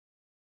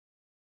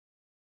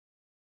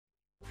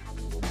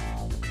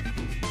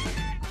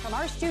from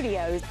our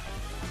studios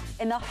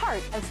in the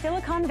heart of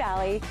Silicon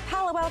Valley,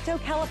 Palo Alto,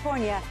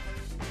 California.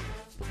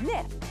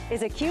 This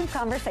is a CUBE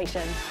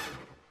Conversation.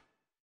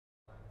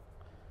 Hello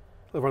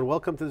everyone,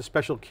 welcome to the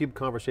special CUBE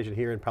Conversation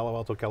here in Palo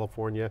Alto,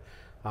 California.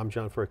 I'm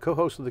John Furrier,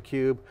 co-host of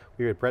theCUBE.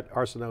 We're here at Bret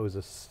Arsenault, who's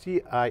a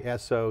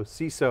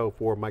CISO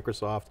for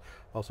Microsoft,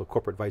 also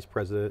Corporate Vice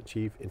President,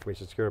 Chief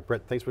Information Security.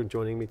 Bret, thanks for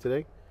joining me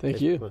today. Thanks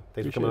for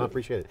coming on,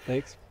 appreciate it.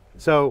 Thanks.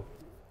 So,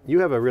 you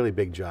have a really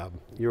big job.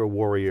 You're a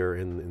warrior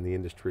in the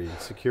industry.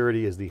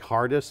 Security is the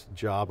hardest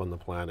job on the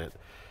planet.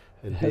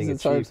 And being a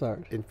Chief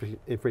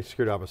Information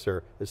Security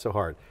Officer is so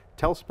hard.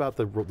 Tell us about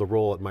the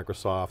role at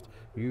Microsoft.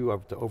 You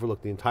have to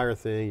overlook the entire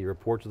thing, you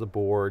report to the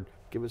board,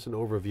 give us an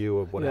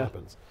overview of what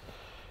happens.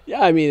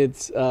 Yeah, I mean,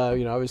 it's,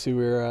 obviously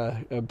we're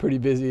pretty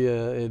busy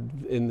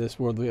in this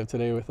world we have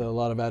today with a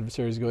lot of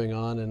adversaries going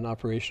on and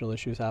operational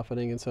issues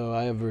happening, and so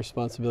I have a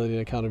responsibility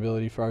and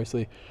accountability for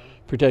obviously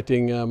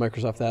protecting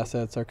Microsoft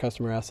assets, our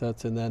customer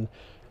assets, and then,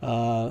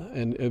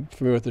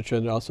 familiar with the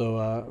trend,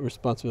 also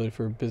responsibility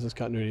for business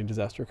continuity and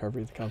disaster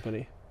recovery of the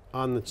company.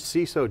 On the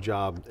CISO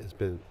job has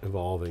been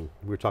evolving.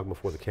 We were talking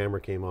before the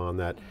camera came on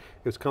that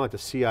it was kind of like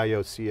the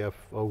CIO, CFO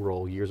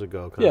role years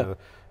ago, kind of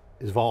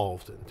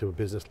evolved into a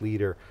business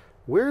leader.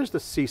 Where is the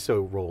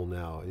CISO role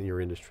now in your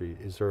industry?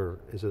 Is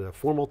it a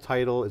formal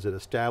title? Is it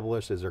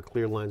established? Is there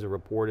clear lines of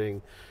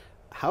reporting?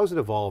 How is it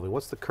evolving?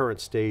 What's the current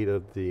state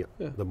of the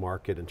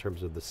market in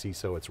terms of the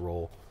CISO, its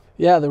role?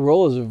 Yeah, the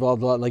role has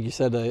evolved a lot. Like you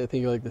said, I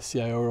think like the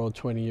CIO role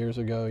 20 years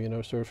ago,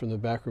 sort of from the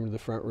back room to the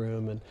front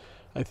room. And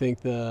I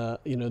think one of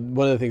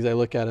the things I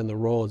look at in the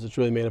role is it's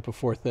really made up of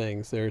four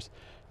things. There's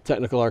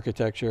technical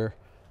architecture,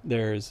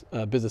 there's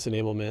business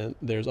enablement,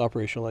 there's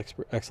operational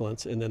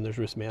excellence, and then there's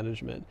risk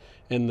management.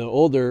 And the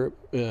older,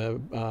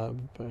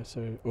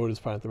 sorry, old is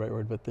probably not the right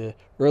word, but the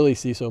early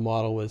CISO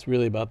model was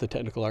really about the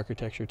technical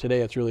architecture. Today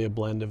it's really a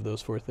blend of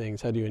those four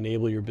things. How do you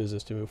enable your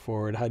business to move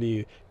forward? How do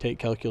you take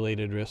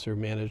calculated risks or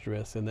managed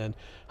risks? And then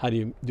how do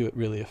you do it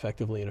really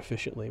effectively and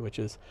efficiently, which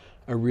is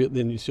so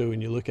when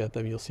you look at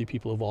them, you'll see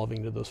people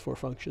evolving to those four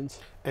functions.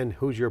 And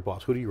who's your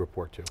boss? Who do you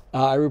report to?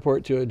 I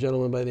report to a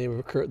gentleman by the name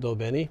of Kurt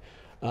Dolbeni.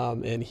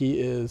 And he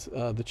is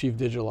the Chief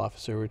Digital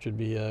Officer, which would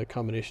be a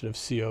combination of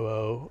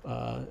COO,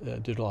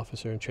 Digital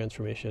Officer and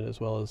Transformation, as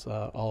well as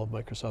all of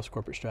Microsoft's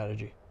corporate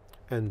strategy.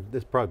 And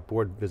this brought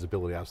board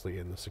visibility, obviously,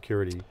 in the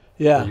security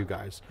for you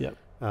guys. Yep.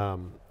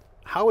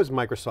 How has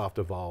Microsoft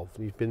evolved?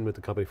 You've been with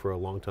the company for a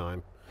long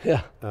time.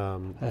 Yeah.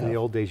 In the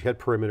old days, you had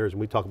perimeters, and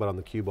we talk about it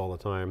on theCUBE all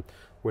the time.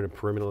 We're in a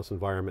perimeterless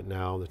environment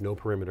now, there's no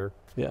perimeter.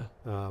 Yeah.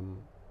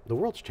 The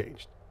world's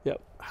changed.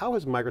 Yep. How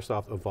has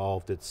Microsoft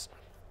evolved its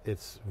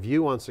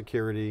view on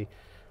security?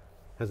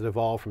 Has it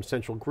evolved from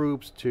central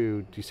groups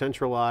to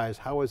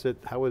decentralized? How is it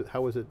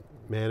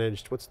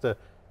managed? What's the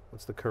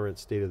current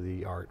state of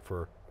the art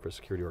for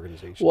security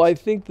organizations? Well, I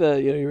think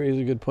that you raise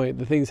a good point.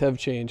 The things have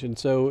changed, and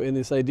so in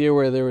this idea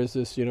where there was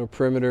this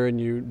perimeter and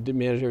you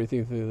manage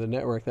everything through the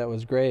network, that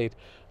was great.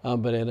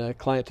 But in a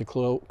client to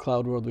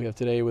cloud world we have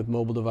today with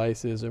mobile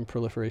devices and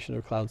proliferation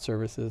of cloud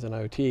services and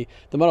IoT,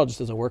 the model just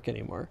doesn't work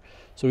anymore.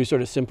 So we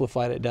sort of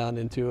simplified it down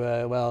into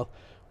well,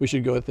 we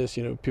should go with this,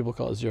 people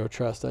call it zero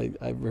trust. I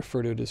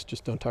refer to it as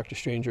just don't talk to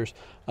strangers.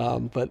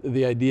 But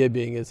the idea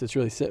being is it's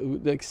really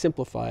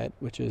simplify it,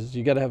 which is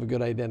you got to have a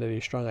good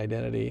identity, strong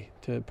identity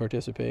to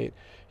participate.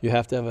 You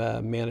have to have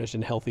a managed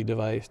and healthy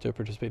device to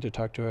participate, to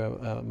talk to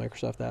a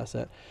Microsoft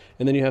asset.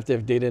 And then you have to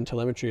have data and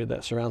telemetry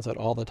that surrounds that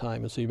all the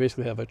time. And so you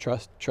basically have a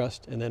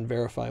trust and then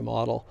verify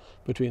model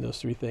between those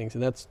three things.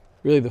 And that's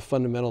really the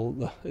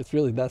fundamental, it's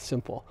really that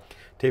simple.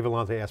 Dave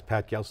Vellante asked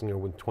Pat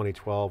Gelsinger in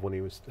 2012 when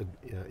he was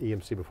at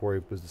EMC before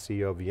he was the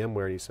CEO of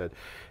VMware, and he said,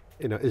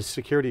 is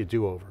security a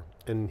do-over?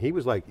 And he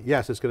was like,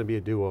 yes, it's going to be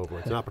a do-over,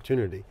 it's an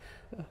opportunity.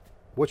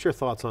 What's your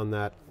thoughts on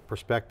that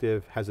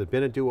perspective? Has it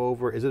been a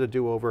do-over? Is it a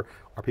do-over?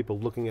 Are people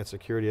looking at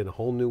security in a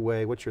whole new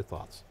way? What's your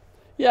thoughts?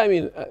 Yeah, I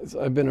mean,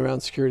 I've been around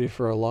security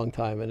for a long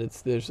time, and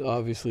there's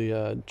obviously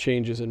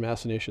changes and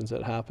machinations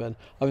that happen.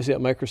 Obviously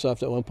at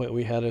Microsoft at one point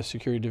we had a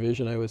security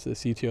division. I was the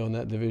CTO in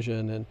that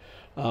division,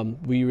 and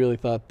we really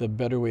thought the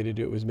better way to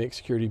do it was make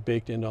security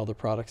baked into all the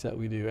products that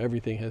we do.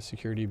 Everything has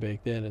security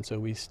baked in, and so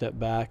we stepped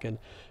back and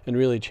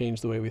really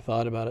changed the way we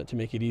thought about it to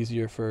make it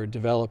easier for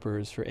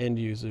developers, for end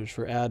users,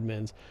 for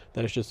admins,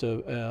 that it's just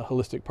a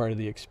holistic part of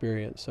the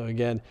experience. So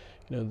again,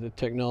 the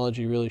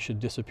technology really should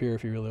disappear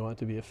if you really want it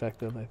to be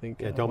effective, I think.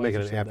 Yeah, don't make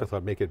it an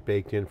afterthought, make it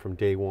baked in from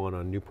day one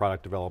on new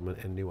product development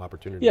and new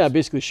opportunities. Yeah,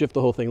 basically shift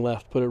the whole thing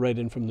left, put it right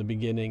in from the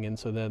beginning, and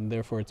so then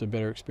therefore it's a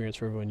better experience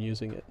for everyone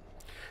using it.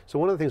 So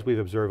one of the things we've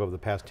observed over the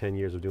past 10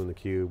 years of doing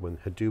theCUBE, when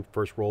Hadoop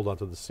first rolled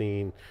onto the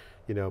scene,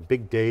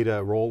 big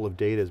data, role of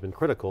data has been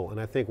critical,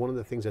 and I think one of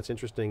the things that's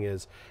interesting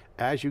is,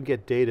 as you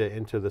get data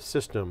into the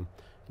system,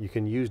 you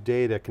can use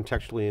data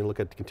contextually and look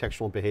at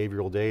contextual and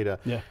behavioral data.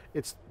 Yeah.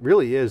 It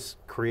really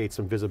create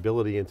some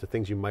visibility into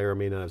things you might or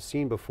may not have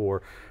seen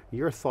before.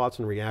 Your thoughts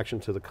and reaction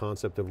to the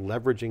concept of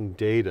leveraging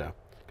data,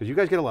 because you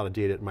guys get a lot of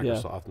data at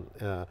Microsoft.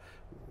 Yeah.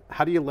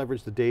 How do you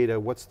leverage the data?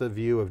 What's the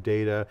view of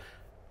data?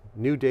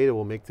 New data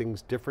will make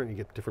things different, you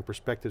get different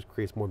perspectives,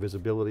 creates more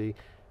visibility.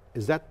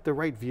 Is that the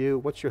right view?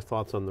 What's your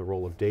thoughts on the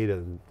role of data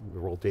and the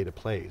role data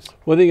plays?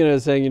 Well, I think I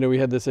was saying, we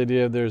had this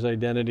idea of there's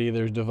identity,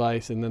 there's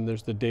device, and then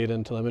there's the data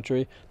and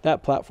telemetry.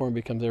 That platform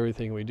becomes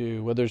everything we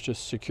do, whether it's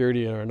just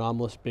security or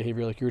anomalous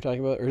behavior like you were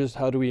talking about, or just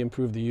how do we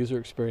improve the user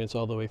experience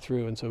all the way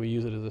through, and so we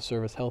use it as a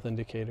service health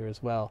indicator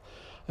as well.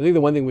 I think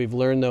the one thing we've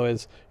learned though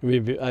is,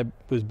 I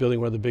was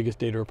building one of the biggest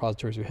data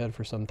repositories we had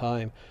for some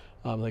time.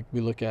 Like we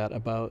look at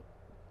about,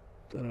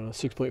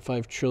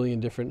 6.5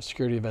 trillion different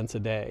security events a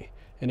day.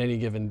 In any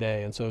given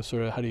day, and so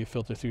sort of how do you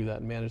filter through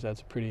that and manage that?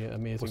 It's a pretty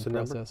amazing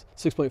process.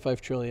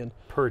 6.5 trillion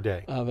per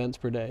day. Events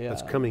per day, yeah.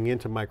 That's coming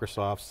into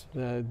Microsoft's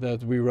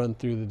that we run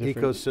through the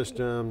different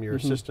ecosystem, your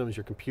systems,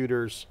 your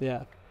computers.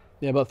 Yeah,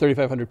 about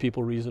 3,500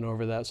 people reason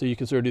over that. So you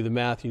can sort of do the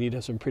math. You need to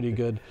have some pretty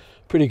good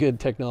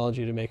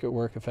technology to make it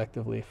work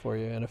effectively for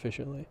you and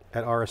efficiently.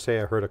 At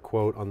RSA, I heard a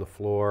quote on the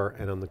floor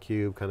and on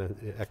theCUBE, kind of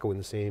echoing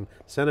the same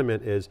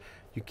sentiment, is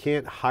you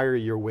can't hire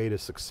your way to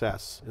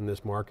success in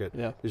this market.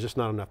 Yeah. There's just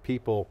not enough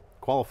people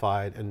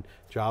qualified and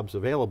jobs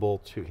available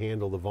to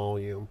handle the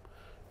volume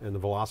and the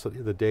velocity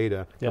of the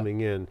data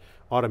coming in.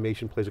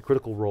 Automation plays a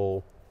critical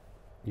role.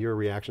 Your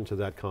reaction to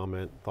that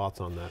comment,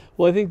 thoughts on that?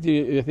 Well, I think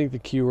the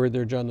key word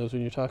there, John, is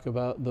when you talk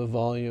about the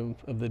volume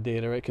of the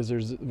data, right? Because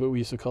there's what we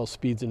used to call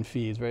speeds and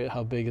feeds, right?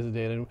 How big is the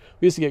data? And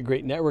we used to get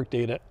great network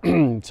data,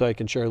 so I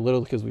can share a little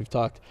because we've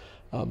talked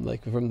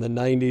like from the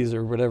 90s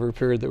or whatever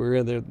period that we were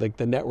in there, like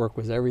the network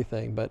was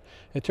everything. But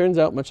it turns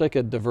out, much like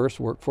a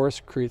diverse workforce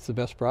creates the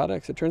best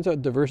products, it turns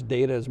out diverse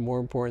data is more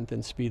important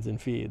than speeds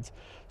and feeds.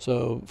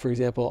 So for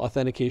example,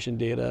 authentication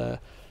data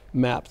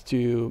mapped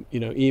to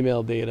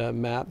email data,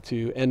 mapped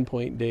to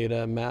endpoint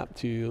data, mapped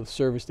to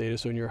service data.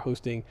 So when you're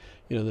hosting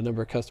the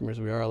number of customers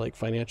we are, like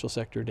financial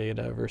sector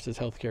data versus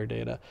healthcare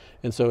data.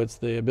 And so it's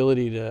the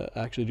ability to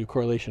actually do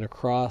correlation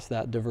across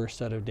that diverse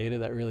set of data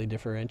that really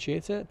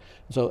differentiates it.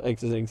 So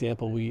as an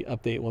example, we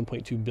update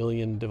 1.2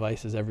 billion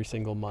devices every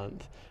single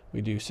month.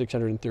 We do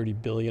 630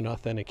 billion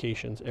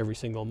authentications every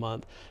single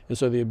month. And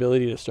so the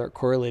ability to start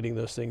correlating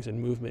those things in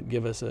movement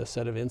give us a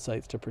set of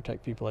insights to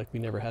protect people like we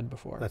never had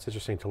before. That's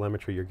interesting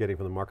telemetry you're getting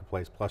from the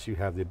marketplace, plus you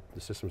have the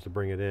systems to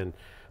bring it in.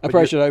 I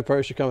probably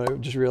should comment, I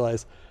just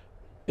realized,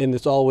 and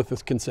it's all with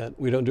this consent.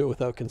 We don't do it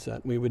without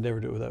consent. We would never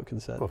do it without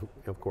consent. Well,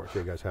 of course,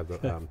 you guys have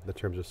the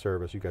terms of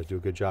service. You guys do a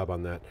good job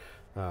on that.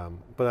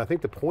 But I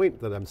think the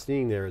point that I'm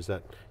seeing there is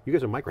that you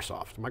guys are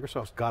Microsoft.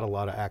 Microsoft's got a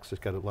lot of access,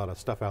 got a lot of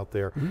stuff out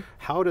there.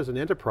 How does an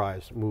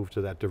enterprise move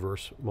to that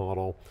diverse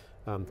model?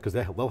 Because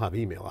they'll have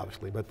email,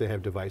 obviously, but they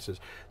have devices.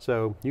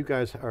 So you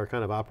guys are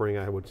kind of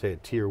operating, I would say,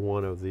 at tier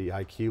 1 of the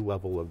IQ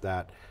level of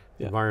that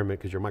environment,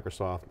 because you're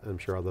Microsoft, and I'm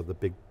sure other the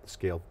big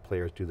scale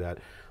players do that.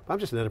 But I'm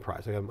just an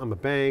enterprise. I'm a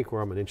bank,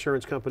 or I'm an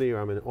insurance company, or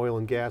I'm in oil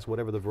and gas,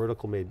 whatever the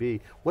vertical may be.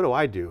 What do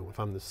I do if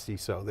I'm the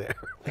CISO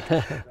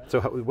there?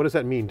 So what does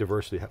that mean,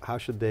 diversity? How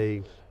should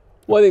they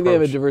Well, I think they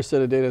have a diverse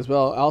set of data as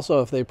well.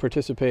 Also, if they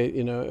participate,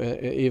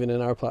 even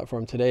in our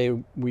platform today,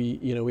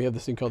 we have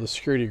this thing called the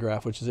security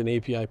graph, which is an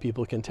API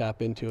people can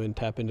tap into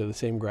the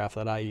same graph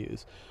that I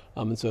use.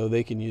 And so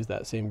they can use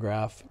that same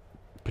graph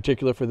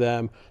particular for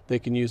them. They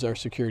can use our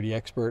security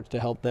experts to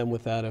help them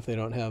with that if they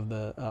don't have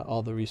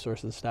all the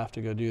resources and staff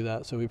to go do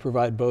that. So we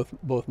provide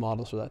both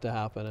models for that to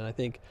happen. And I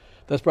think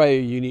that's probably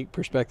a unique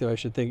perspective I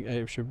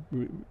should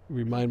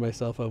remind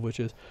myself of, which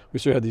is we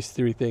sort of have these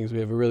three things. We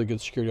have a really good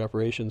security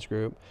operations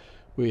group.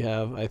 We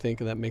have, I think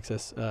that makes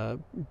us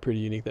pretty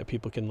unique that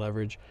people can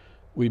leverage.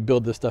 We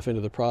build this stuff into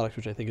the product,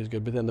 which I think is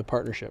good, but then the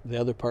partnership, the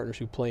other partners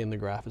who play in the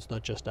graph, it's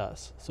not just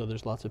us. So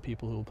there's lots of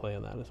people who will play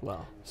in that as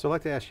well. So I'd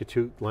like to ask you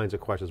two lines of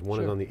questions.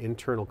 One is on the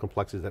internal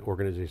complexities that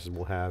organizations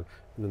will have,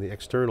 and then the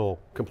external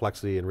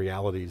complexity and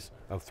realities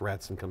of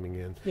threats and coming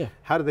in. Yeah.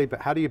 How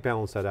do you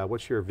balance that out?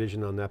 What's your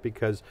vision on that?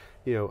 Because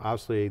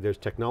obviously there's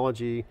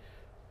technology,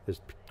 there's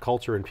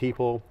culture and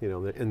people,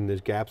 and there's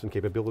gaps and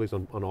capabilities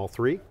on all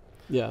three.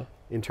 Yeah.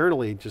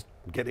 Internally, just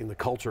getting the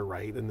culture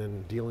right and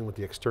then dealing with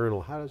the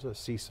external. How does a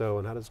CISO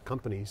and how does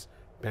companies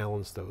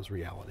balance those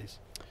realities?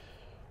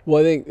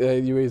 Well, I think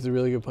you raised a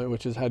really good point,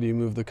 which is how do you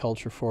move the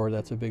culture forward?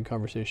 That's a big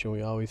conversation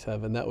we always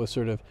have. And that was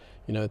sort of,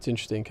 it's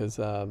interesting because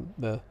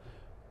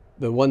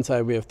the one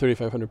side we have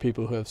 3,500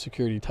 people who have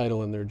security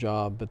title in their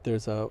job, but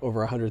there's over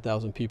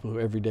 100,000 people who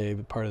every day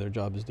part of their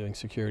job is doing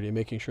security,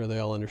 making sure they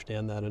all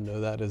understand that and know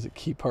that is a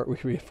key part we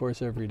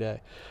reinforce every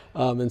day.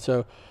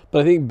 But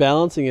I think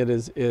balancing it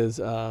is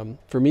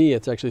for me,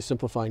 it's actually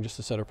simplifying just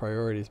a set of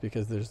priorities,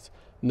 because there's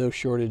no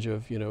shortage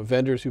of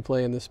vendors who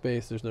play in this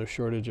space. There's no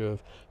shortage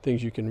of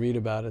things you can read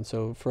about, and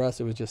so for us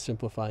it was just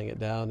simplifying it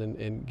down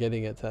and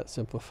getting it to that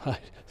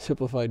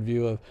simplified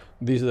view of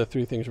these are the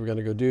three things we're going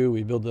to go do.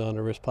 We build it on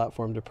a risk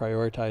platform to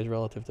prioritize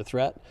relative to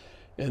threat,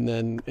 and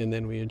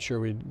then we ensure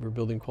we're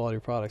building quality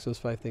products. Those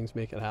 5 things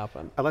make it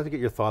happen. I'd like to get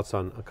your thoughts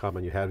on a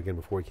comment you had again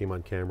before we came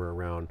on camera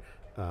around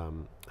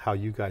how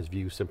you guys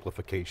view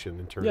simplification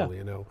internally.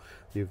 Yeah. I know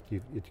you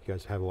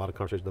guys have a lot of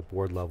conversations at the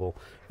board level,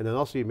 and then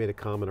also you made a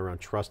comment around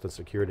trust and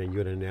security, and you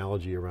had an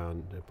analogy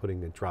around putting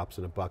the drops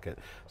in a bucket.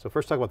 So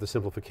first talk about the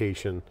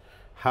simplification.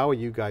 How are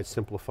you guys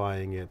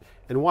simplifying it,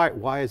 and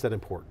why is that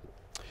important?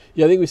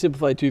 Yeah, I think we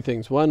simplified two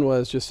things. One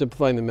was just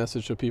simplifying the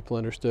message so people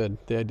understood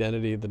the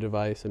identity of the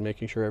device and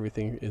making sure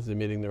everything is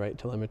emitting the right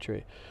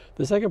telemetry.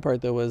 The second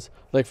part, though, was,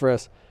 like for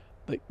us,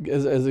 like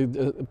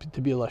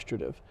to be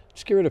illustrative,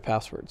 just get rid of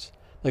passwords.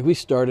 Like we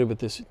started with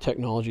this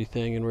technology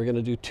thing and we're going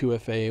to do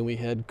 2FA and we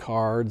had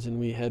cards and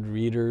we had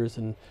readers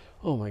and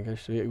oh my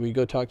gosh, we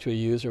go talk to a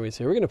user and we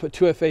say, we're going to put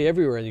 2FA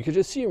everywhere, and you could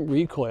just see them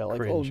recoil, like,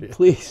 cringe, oh,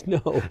 please,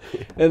 no.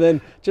 And then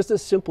just a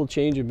simple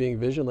change of being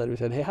vision-led, we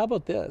said, hey, how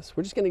about this?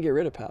 We're just going to get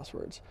rid of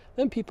passwords.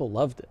 Then people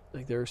loved it.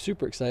 Like, they were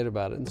super excited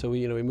about it. And so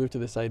we moved to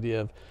this idea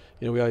of,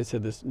 we always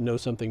said this, know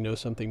something, know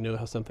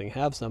how something,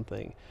 have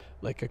something,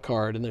 like a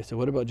card. And they said,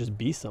 what about just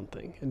be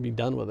something and be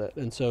done with it?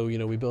 And so,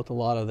 we built a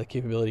lot of the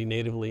capability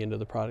natively into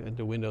the product,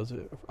 into Windows,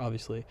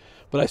 obviously.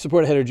 But I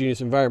support a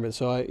heterogeneous environment,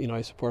 so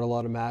I support a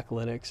lot of Mac,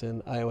 Linux,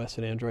 and iOS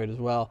and Android as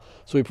well.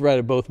 So we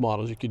provided both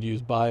models. You could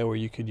use BIO or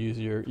you could use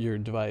your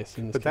device.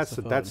 But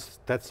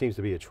that seems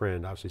to be a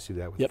trend. Obviously, see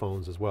that with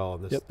phones as well.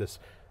 And this,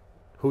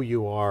 who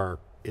you are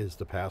is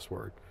the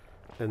password.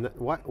 And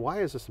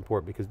why is this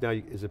important? Because now,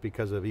 is it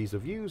because of ease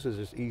of use? Is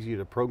it easier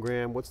to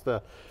program? What's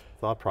the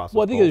thought process?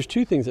 Well, I think there's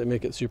two things that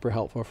make it super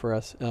helpful for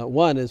us.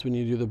 One is when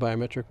you do the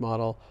biometric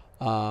model,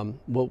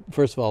 well,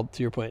 first of all,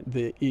 to your point,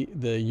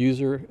 the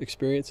user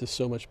experience is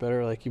so much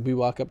better. Like we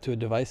walk up to a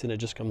device and it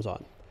just comes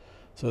on.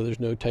 So there's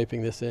no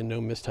typing this in, no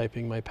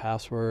mistyping my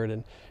password.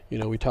 And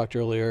we talked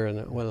earlier,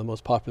 and one of the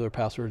most popular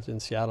passwords in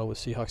Seattle was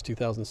Seahawks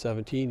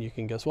 2017. You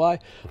can guess why,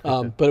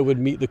 but it would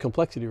meet the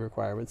complexity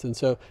requirements. And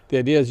so the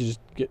idea is you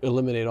just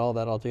eliminate all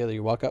that altogether.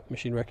 You walk up,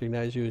 machine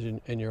recognizes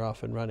you, and you're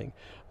off and running.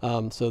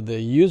 So the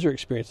user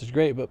experience is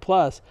great, but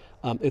plus,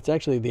 it's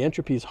actually, the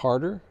entropy is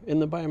harder in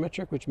the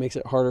biometric, which makes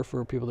it harder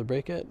for people to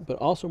break it, but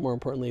also more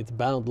importantly, it's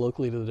bound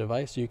locally to the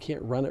device, so you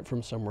can't run it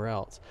from somewhere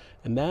else.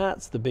 And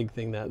that's the big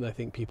thing that I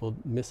think people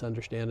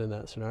misunderstand in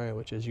that scenario,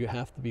 which is you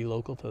have to be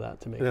local to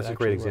that to make it actually work. That's a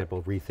great example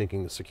of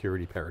rethinking the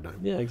security paradigm.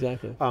 Yeah,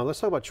 exactly. Let's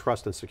talk about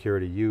trust and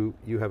security. You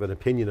have an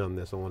opinion on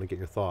this. I want to get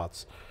your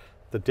thoughts.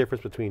 The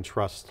difference between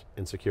trust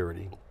and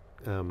security.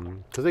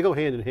 Because they go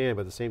hand in hand,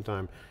 but at the same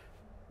time,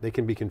 they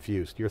can be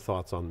confused. Your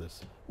thoughts on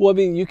this? Well, I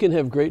mean, you can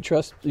have great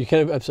trust. You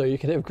can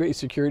have great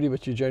security,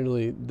 but you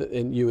generally,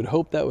 and you would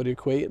hope that would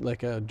equate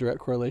like a direct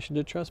correlation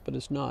to trust, but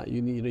it's not.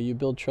 You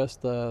build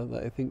trust.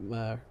 I think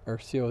our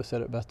COO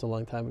said it best a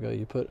long time ago.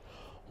 You put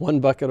one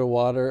drop of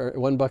water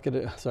in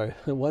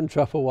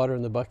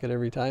the bucket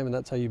every time, and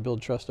that's how you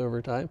build trust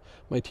over time.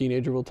 My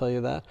teenager will tell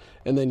you that.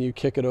 And then you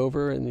kick it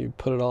over and you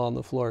put it all on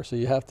the floor. So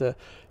you have to,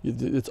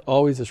 it's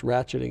always this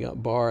ratcheting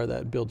up bar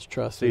that builds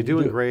trust. So you're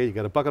doing great, you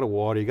got a bucket of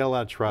water, you got a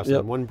lot of trust,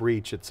 and one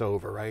breach, it's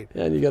over, right?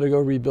 Yeah, and you got to go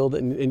rebuild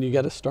it, and you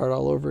got to start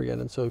all over again.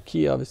 And so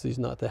key obviously is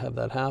not to have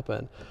that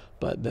happen.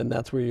 But then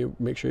that's where you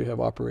make sure you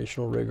have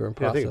operational rigor and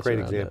process. I think a great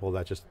example of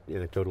that, just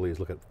anecdotally, is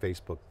look at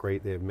Facebook.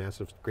 Great, they have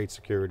great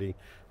security,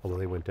 although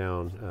they went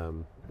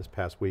down this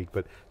past week.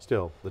 But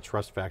still, the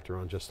trust factor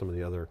on just some of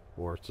the other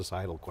more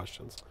societal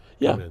questions.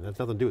 Yeah, that's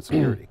nothing to do with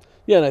security.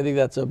 Yeah, and I think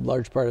that's a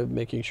large part of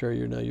making sure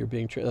you're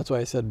being. That's why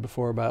I said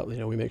before about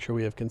we make sure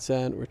we have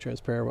consent, we're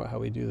transparent about how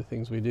we do the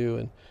things we do,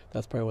 and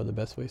that's probably one of the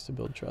best ways to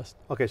build trust.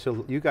 Okay,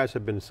 so you guys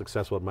have been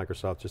successful at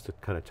Microsoft. Just to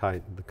kind of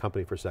tie the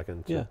company for a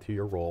second to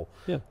your role.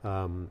 Yeah.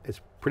 It's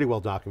pretty well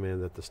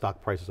documented that the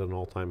stock price is at an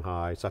all-time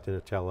high.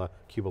 Satya Nadella,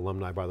 CUBE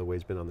alumni, by the way,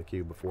 has been on the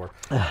CUBE before.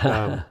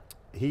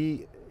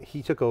 He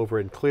took over,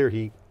 and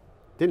he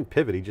didn't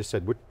pivot, he just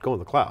said, we're going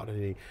to the cloud.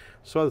 And he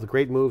saw the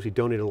great moves, he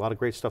donated a lot of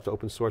great stuff to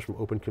open source, from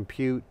open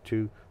compute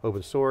to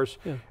open source,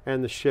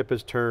 and the ship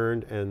has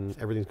turned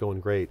and everything's going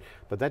great.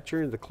 But that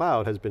journey to the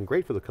cloud has been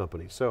great for the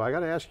company. So I got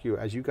to ask you,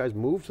 as you guys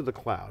move to the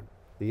cloud,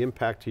 the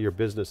impact to your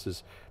business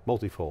is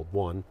multifold.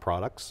 One,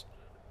 products,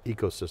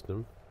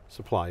 ecosystem,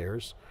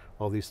 suppliers,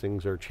 all these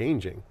things are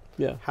changing.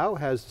 Yeah. How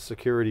has the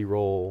security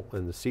role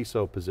and the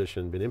CISO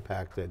position been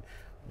impacted?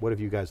 What have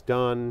you guys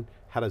done?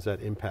 How does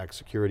that impact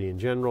security in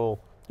general?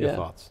 Your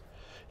thoughts?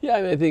 Yeah,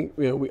 I mean, I think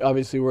we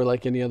obviously we're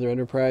like any other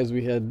enterprise.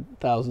 We had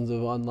thousands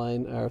of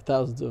line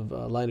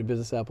of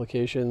business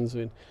applications.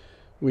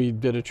 We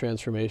did a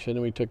transformation,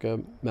 and we took a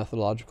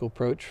methodological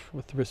approach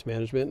with the risk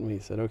management, and we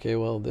said, okay,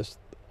 well, this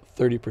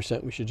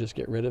 30% we should just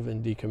get rid of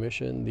and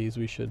decommission. These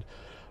we should,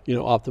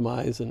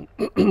 optimize, and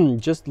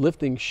just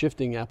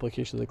shifting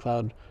applications to the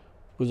cloud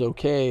was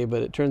okay,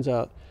 but it turns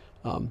out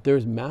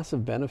there's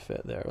massive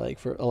benefit there. Like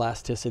for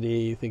elasticity,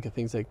 you think of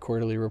things like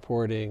quarterly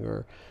reporting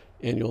or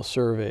annual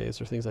surveys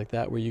or things like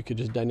that, where you could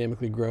just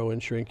dynamically grow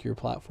and shrink your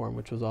platform,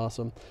 which was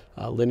awesome.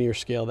 Linear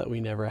scale that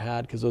we never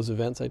had, because those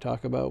events I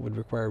talk about would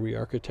require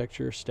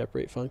re-architecture. Step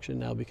rate function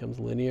now becomes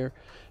linear.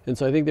 And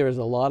so I think there's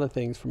a lot of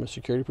things from a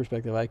security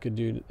perspective I could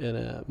do in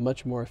a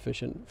much more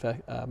efficient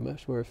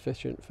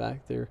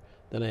factor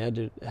than I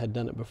had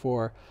done it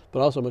before, but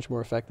also much more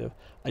effective.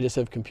 I just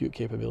have compute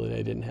capability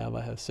I didn't have.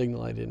 I have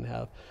signal I didn't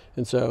have.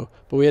 And so,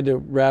 but we had to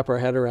wrap our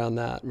head around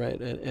that, right?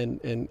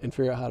 And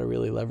figure out how to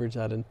really leverage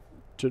that, and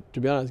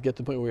to be honest, get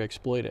to the point where we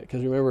exploit it.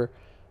 Because remember,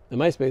 in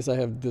my space, I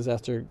have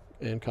disaster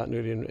and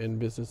continuity and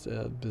business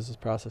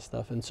process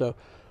stuff. And so,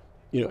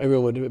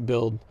 everyone would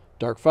build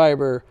dark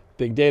fiber,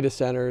 big data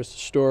centers,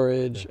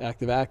 storage,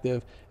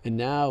 active-active, and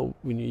now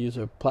when you use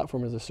a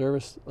platform as a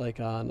service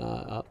like on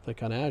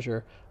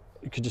Azure,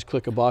 you could just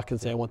click a box and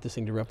say, I want this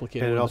thing to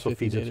replicate. And it also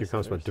feeds into your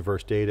concept about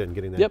diverse data and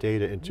getting that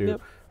data into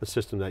a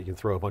system that you can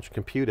throw a bunch of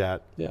compute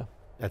at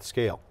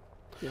scale.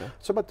 Yeah.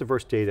 So about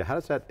diverse data, how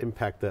does that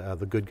impact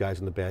the good guys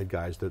and the bad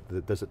guys?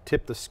 Does it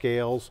tip the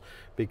scales?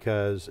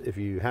 Because if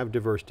you have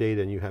diverse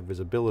data and you have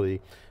visibility,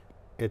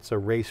 it's a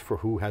race for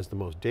who has the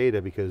most data,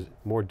 because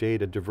more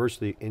data,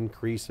 diversity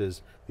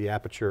increases the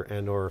aperture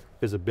and or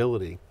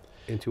visibility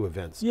into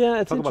events.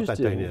 Yeah, it's Talk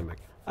interesting. about that dynamic.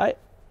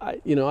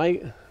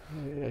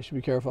 I should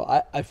be careful.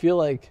 I feel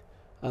like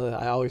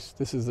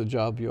this is the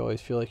job you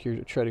always feel like you're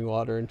treading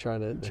water and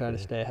trying to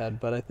stay ahead.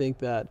 But I think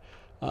that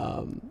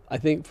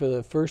for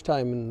the first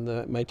time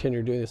in my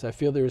tenure doing this, I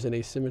feel there's an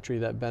asymmetry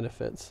that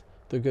benefits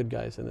the good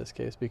guys in this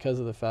case, because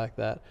of the fact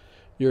that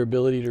your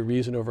ability to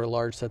reason over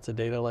large sets of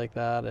data like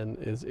that and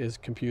is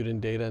compute and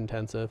data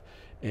intensive,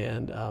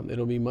 and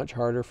it'll be much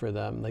harder for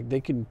them. Like, they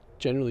can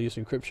generally use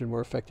encryption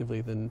more effectively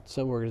than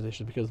some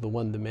organizations because of the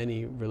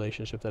one-to-many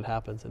relationship that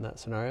happens in that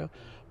scenario.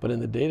 But in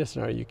the data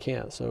scenario, you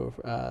can't. So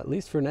at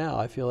least for now,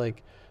 I feel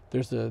like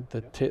there's the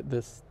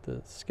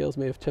scales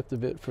may have tipped a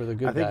bit for the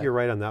good guy. I think you're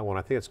right on that one.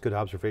 I think it's good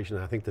observation.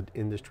 I think the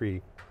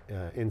industry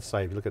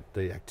insight, if you look at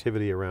the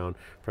activity around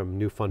from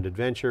new funded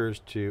ventures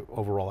to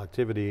overall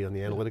activity on the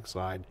analytics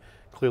side,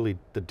 clearly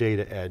the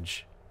data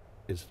edge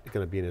is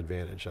going to be an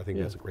advantage. I think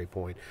that's a great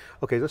point.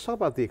 Okay, let's talk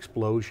about the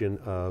explosion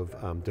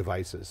of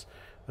devices.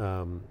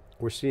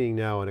 We're seeing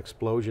now an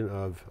explosion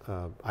of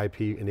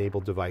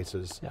IP-enabled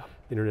devices,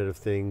 Internet of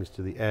Things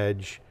to the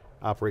edge.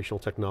 Operational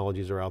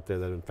technologies are out there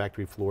that in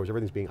factory floors,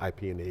 everything's being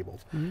IP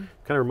enabled. Kind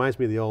of reminds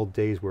me of the old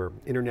days where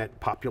internet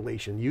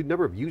population,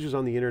 number of users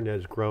on the internet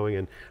is growing,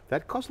 and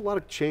that caused a lot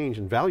of change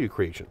in value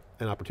creation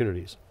and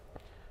opportunities.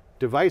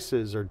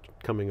 Devices are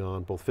coming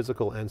on, both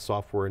physical and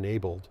software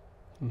enabled,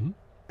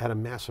 at a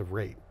massive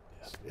rate.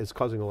 It's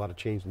causing a lot of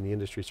change in the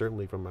industry,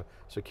 certainly from a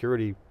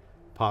security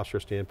posture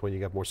standpoint. You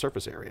got more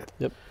surface area.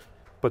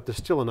 But there's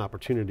still an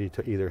opportunity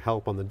to either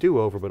help on the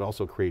do-over, but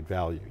also create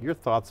value. Your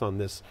thoughts on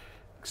this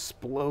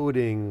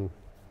exploding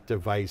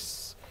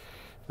device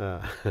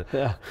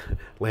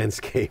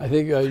landscape? I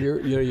think you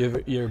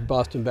have your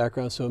Boston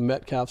background, so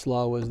Metcalfe's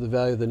law was the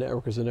value of the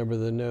network is the number of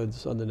the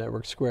nodes on the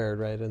network squared,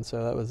 right? And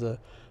so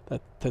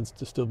that tends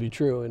to still be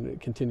true, and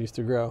it continues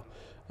to grow.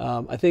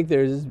 I think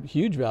there's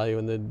huge value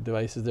in the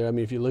devices there. I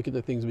mean, if you look at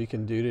the things we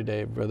can do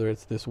today, whether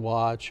it's this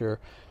watch or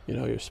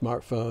your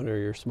smartphone or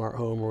your smart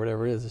home or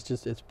whatever it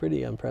is, it's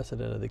pretty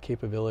unprecedented, the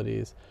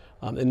capabilities.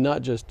 And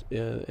not just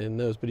in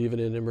those, but even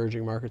in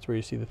emerging markets where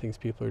you see the things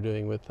people are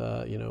doing with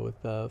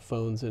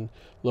phones and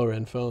lower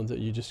end phones that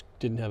you just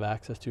didn't have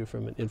access to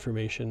from an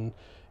information,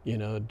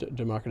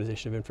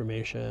 democratization of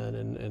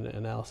information and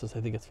analysis.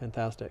 I think it's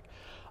fantastic.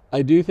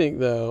 I do think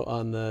though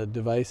on the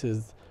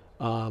devices,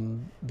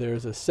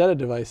 there's a set of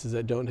devices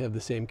that don't have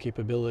the same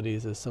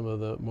capabilities as some of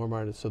the more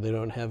modern, so they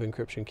don't have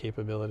encryption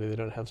capability, they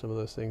don't have some of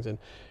those things. And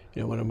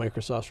one of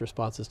Microsoft's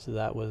responses to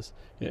that was,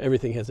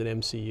 everything has an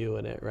MCU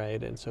in it,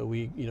 right? And so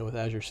we, with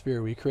Azure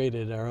Sphere, we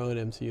created our own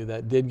MCU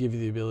that did give you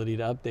the ability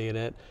to update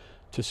it,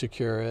 to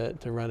secure it,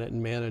 to run it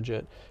and manage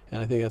it.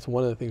 And I think that's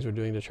one of the things we're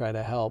doing to try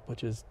to help,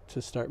 which is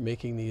to start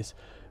making these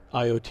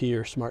IoT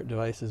or smart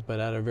devices, but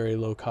at a very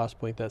low cost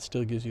point that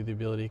still gives you the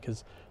ability,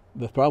 because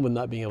the problem with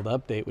not being able to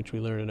update, which we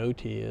learned in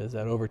OT, is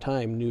that over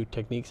time new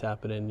techniques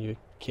happen and you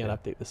can't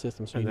update the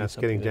system. So and that's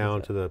getting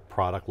down to the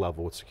product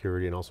level with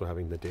security and also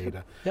having the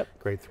data.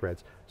 Great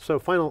threads. So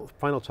final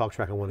talk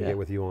track I want to get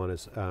with you on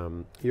is,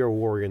 you're a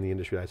warrior in the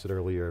industry. I said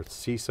earlier,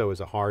 CISO is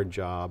a hard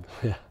job.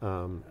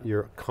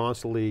 You're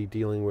constantly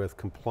dealing with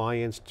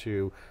compliance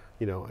to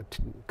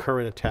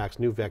current attacks,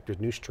 new vectors,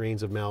 new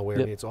strains of malware. I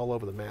mean, it's all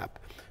over the map.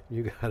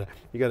 You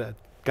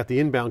got the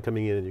inbound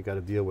coming in, and you got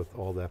to deal with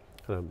all the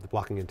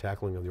blocking and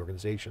tackling of the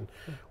organization.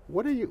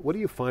 What are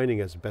you finding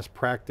as best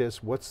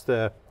practice? What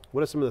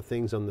are some of the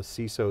things on the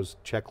CISO's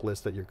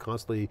checklist that you're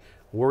constantly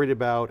worried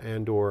about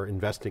and or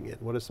investing in?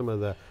 What are some of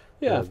the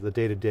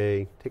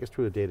day-to-day, take us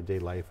through the day-to-day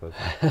life of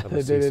the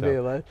a day-to-day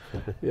CISO. life.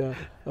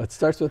 Well, it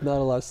starts with not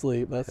a lot of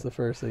sleep. That's the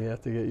first thing you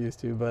have to get used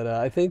to. But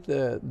I think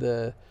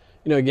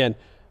again,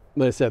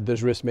 like I said,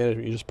 there's risk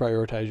management. You just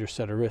prioritize your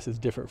set of risks. It's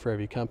different for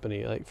every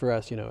company. Like for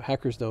us,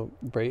 hackers don't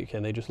break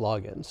and they just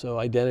log in. So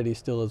identity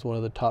still is one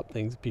of the top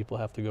things people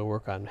have to go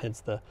work on.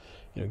 Hence the,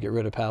 get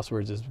rid of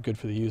passwords is good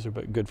for the user,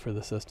 but good for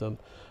the system.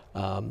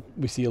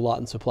 We see a lot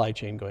in supply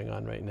chain going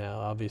on right now.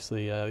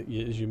 Obviously, as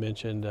you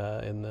mentioned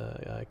in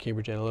the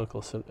Cambridge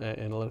Analytical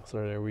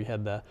Center, we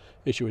had the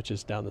issue which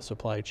is down the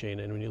supply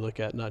chain. And when you look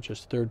at not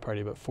just third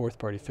party, but fourth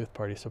party, fifth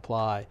party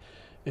supply,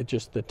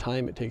 the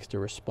time it takes to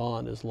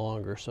respond is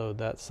longer. So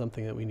that's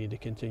something that we need to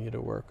continue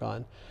to work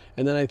on.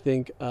 And then I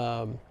think,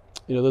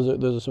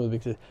 those are some of the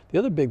big things. The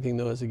other big thing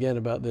though is again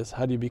about this,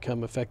 how do you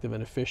become effective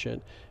and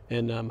efficient,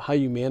 and how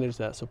you manage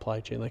that supply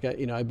chain. Like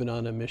I've been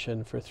on a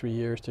mission for 3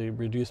 years to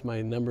reduce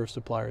my number of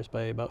suppliers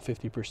by about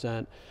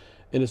 50%.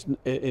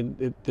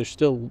 And there's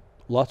still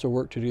lots of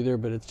work to do there,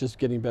 but it's just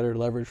getting better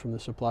leverage from the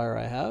supplier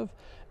I have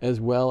as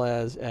well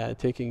as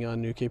taking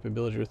on new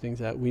capabilities or things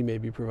that we may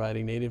be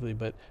providing natively.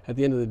 But at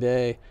the end of the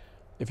day,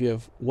 if you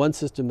have one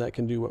system that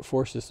can do what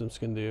 4 systems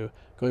can do,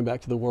 going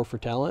back to the war for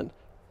talent,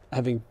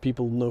 having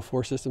people know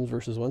 4 systems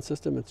versus 1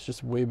 system, it's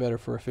just way better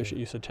for efficient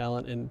use of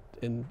talent,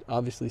 and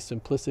obviously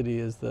simplicity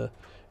is the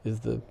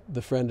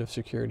friend of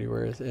security,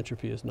 whereas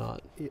entropy is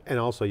not. And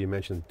also you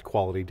mentioned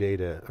quality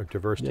data, or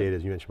diverse data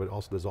as you mentioned, but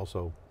also there's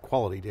also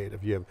quality data.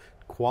 If you have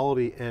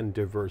quality and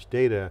diverse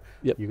data,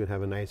 you can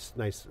have a nice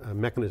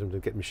mechanism to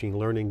get machine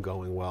learning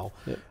going well.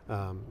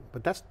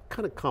 But that's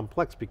kind of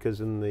complex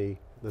because in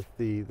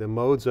the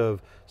modes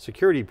of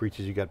security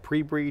breaches, you got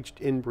pre-breached,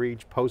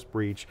 in-breach,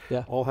 post-breach,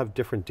 all have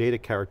different data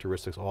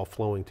characteristics all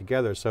flowing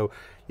together. So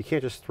you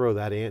can't just throw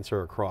that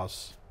answer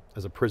across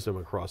as a prism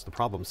across the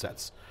problem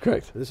sets.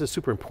 Correct. This is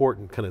super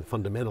important kind of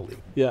fundamentally.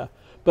 Yeah,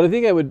 but I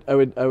think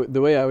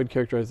the way I would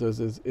characterize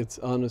those is it's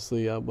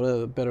honestly one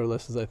of the better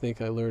lessons I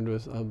think I learned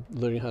was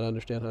learning how to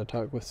understand how to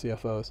talk with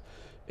CFOs.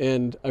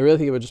 And I really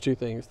think about just 2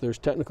 things. There's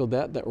technical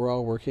debt that we're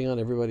all working on,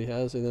 everybody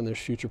has, and then there's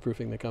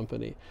future-proofing the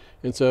company.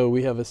 And so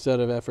we have a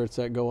set of efforts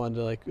that go on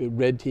to like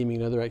red teaming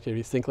and other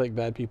activities. Think like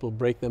bad people,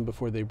 break them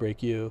before they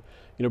break you.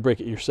 You know,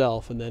 break it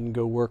yourself and then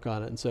go work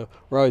on it. And so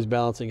we're always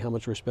balancing how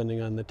much we're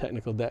spending on the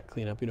technical debt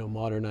cleanup, you know,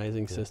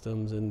 modernizing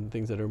systems and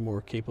things that are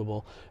more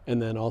capable.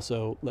 And then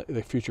also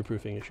the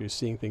future-proofing issues,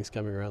 seeing things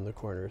coming around the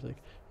corners, like,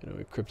 you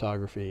know,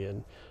 cryptography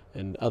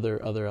and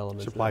other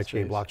elements. Supply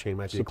chain, blockchain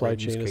might be a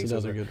great use case. Is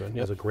another good one.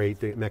 As a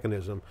great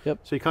mechanism. So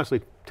you're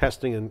constantly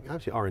testing and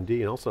obviously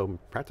R&D and also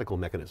practical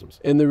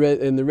mechanisms. And the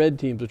red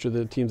teams, which are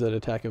the teams that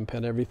attack and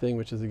pen everything,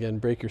 which is again,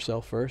 break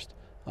yourself first,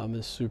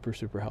 is super,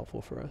 super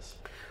helpful for us.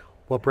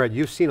 Well, Bret,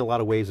 you've seen a lot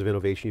of ways of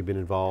innovation. You've been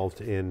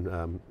involved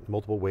in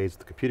multiple ways,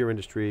 the computer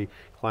industry,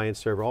 client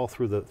server, all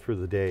through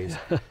the days.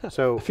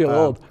 So I feel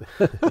old.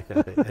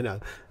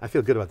 I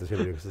feel good about this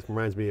interview because it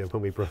reminds me of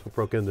when we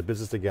broke into the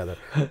business together.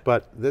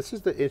 But this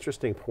is the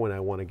interesting point I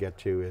want to get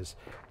to is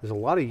there's a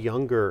lot of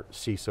younger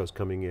CISOs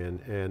coming in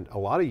and a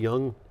lot of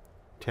young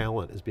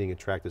talent is being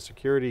attracted.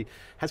 Security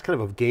has kind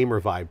of a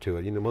gamer vibe to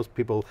it. You know, most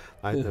people,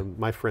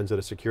 my friends that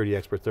are security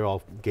experts, they're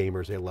all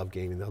gamers. They love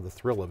gaming. They love the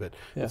thrill of it.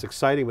 It's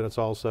exciting, but it's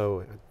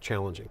also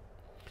challenging.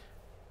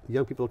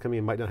 Young people coming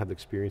in might not have the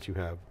experience you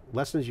have.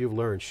 Lessons you've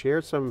learned.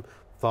 Share some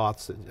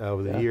thoughts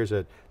over the years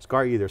that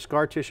either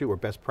scar tissue or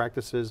best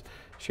practices.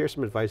 Share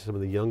some advice to some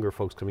of the younger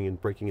folks coming in,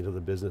 breaking into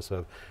the business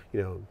of,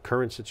 you know,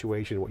 current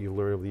situation, what you've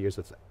learned over the years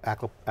that's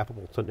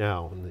applicable to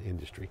now in the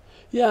industry.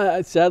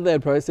 Yeah, sadly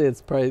I'd probably say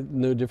it's probably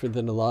no different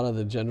than a lot of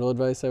the general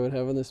advice I would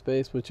have in this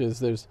space, which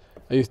is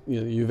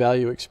you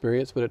value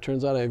experience, but it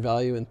turns out I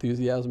value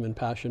enthusiasm and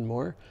passion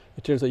more.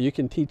 It turns out you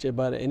can teach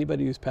about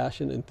anybody who's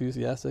passionate,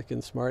 enthusiastic,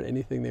 and smart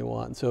anything they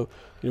want. So,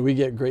 you know, we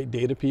get great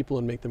data people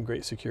and make them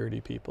great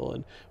security people,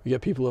 and we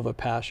get people who have a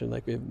passion.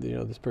 Like, you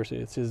know, this person,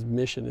 it's his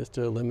mission is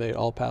to eliminate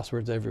all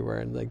passwords everywhere,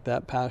 and like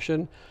that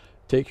passion,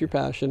 take your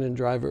passion and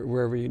drive it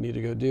wherever you need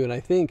to go do. And I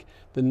think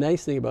the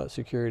nice thing about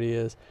security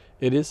is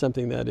it is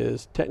something that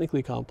is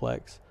technically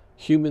complex,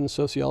 human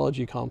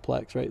sociology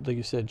complex, right? Like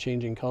you said,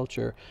 changing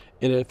culture,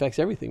 and it affects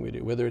everything we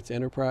do, whether it's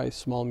enterprise,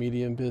 small,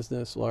 medium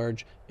business,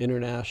 large,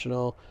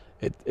 international.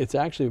 It's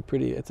actually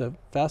it's a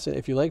fascinating,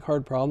 if you like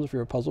hard problems, if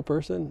you're a puzzle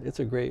person, it's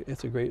a great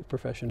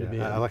profession to be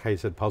in. I like how you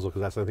said puzzle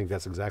because I think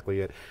that's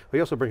exactly it. But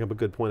you also bring up a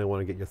good point I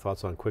want to get your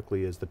thoughts on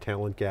quickly is the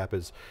talent gap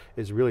is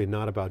really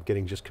not about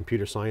getting just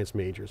computer science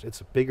majors.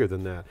 It's bigger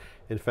than that.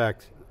 In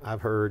fact,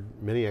 I've heard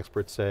many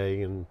experts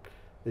say, and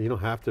you don't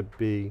have to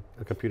be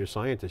a computer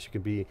scientist, you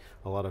can be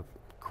a lot of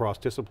cross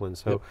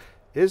disciplines. So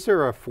is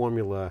there a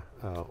formula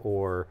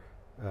or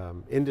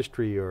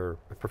industry or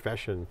a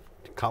profession,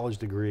 college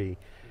degree,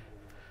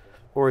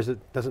 or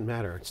doesn't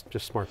matter, it's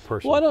just smart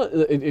person? Well,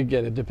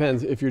 again, it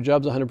depends. If your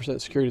job's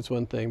 100% security, it's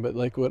one thing, but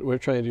like what we're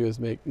trying to do is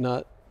we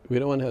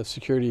don't want to have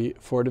security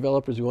for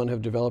developers, we want to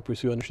have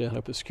developers who understand how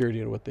to put security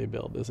in what they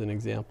build, as an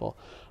example.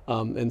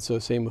 And so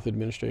same with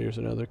administrators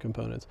and other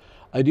components.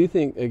 I do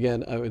think,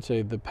 again, I would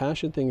say the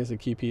passion thing is a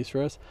key piece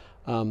for us,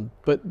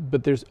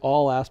 but there's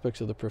all aspects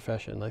of the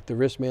profession. Like the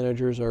risk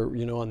managers are,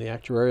 you know, on the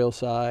actuarial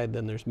side,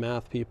 then there's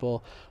math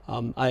people.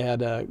 I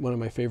had one of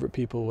my favorite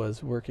people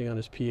was working on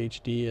his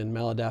PhD in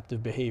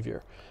maladaptive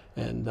behavior.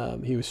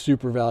 And he was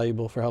super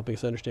valuable for helping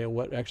us understand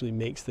what actually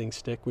makes things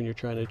stick when you're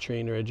trying to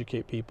train or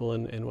educate people,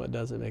 and what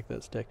doesn't make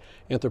that stick.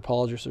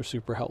 Anthropologists are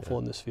super helpful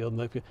in this field.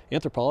 Like,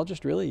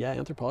 anthropologists, really? Yeah,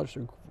 anthropologists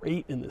are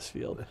great in this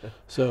field.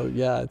 So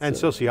yeah. And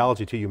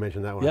sociology too, you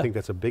mentioned that one. I think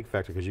that's a big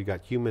factor because you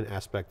got human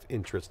aspect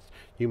interests,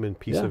 human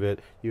piece of it,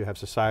 you have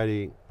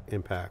society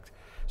impact.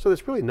 So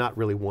there's really not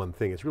really one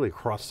thing, it's really a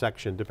cross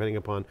section depending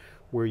upon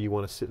where you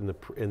want to sit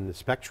in the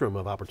spectrum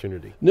of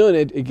opportunity. No, and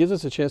it gives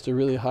us a chance to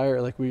really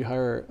hire, like we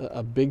hire,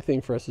 a big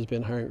thing for us has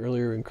been hiring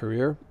earlier in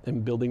career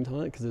and building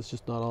talent because it's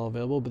just not all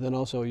available, but then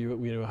also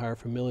you hire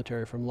from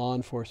military, from law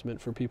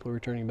enforcement, for people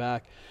returning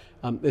back.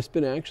 It's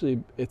been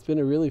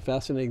a really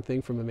fascinating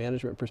thing from a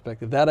management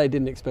perspective. That I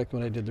didn't expect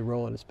when I did the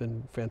role, and it's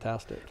been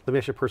fantastic. Let me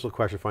ask you a personal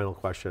question, final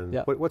question.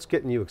 Yeah. What's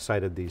getting you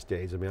excited these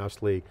days? I mean,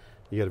 obviously,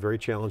 you got a very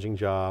challenging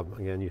job.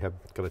 Again, you have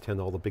got to attend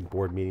all the big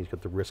board meetings,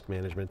 got the risk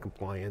management,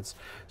 compliance.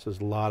 So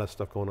there's a lot of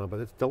stuff going on, but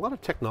it's a lot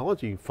of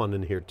technology fun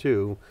in here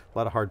too, a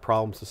lot of hard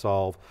problems to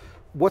solve.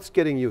 What's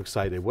getting you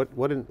excited?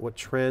 What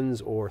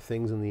trends or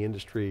things in the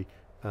industry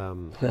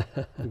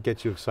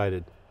get you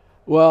excited?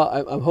 Well,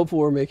 I'm hopeful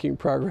we're making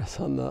progress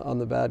on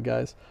the bad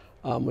guys,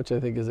 which I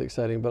think is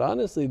exciting. But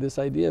honestly, this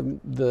idea of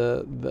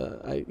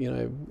I have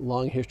a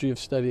long history of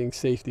studying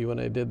safety when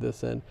I did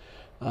this, and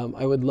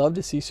I would love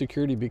to see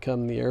security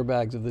become the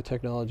airbags of the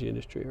technology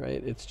industry,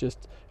 right? It's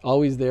just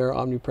always there,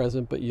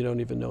 omnipresent, but you don't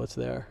even know it's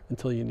there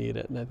until you need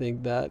it. And I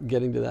think that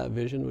getting to that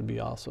vision would be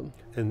awesome.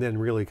 And then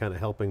really kind of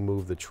helping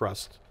move the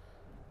trust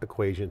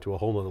equation to a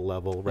whole nother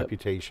level, yep.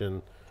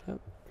 Reputation, yep.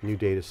 New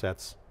data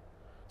sets.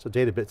 So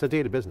it's a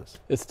data business.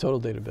 It's a total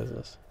data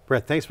business.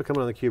 Bret, thanks for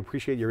coming on theCUBE,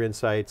 appreciate your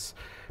insights.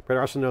 Bret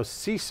Arsenault,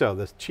 CISO,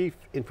 the Chief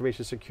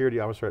Information Security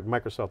Officer at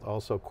Microsoft,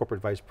 also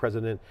Corporate Vice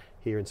President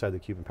here inside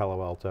theCUBE in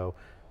Palo Alto.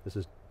 This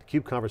is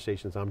theCUBE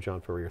Conversations, I'm John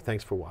Furrier.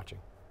 Thanks for watching.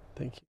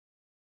 Thank you.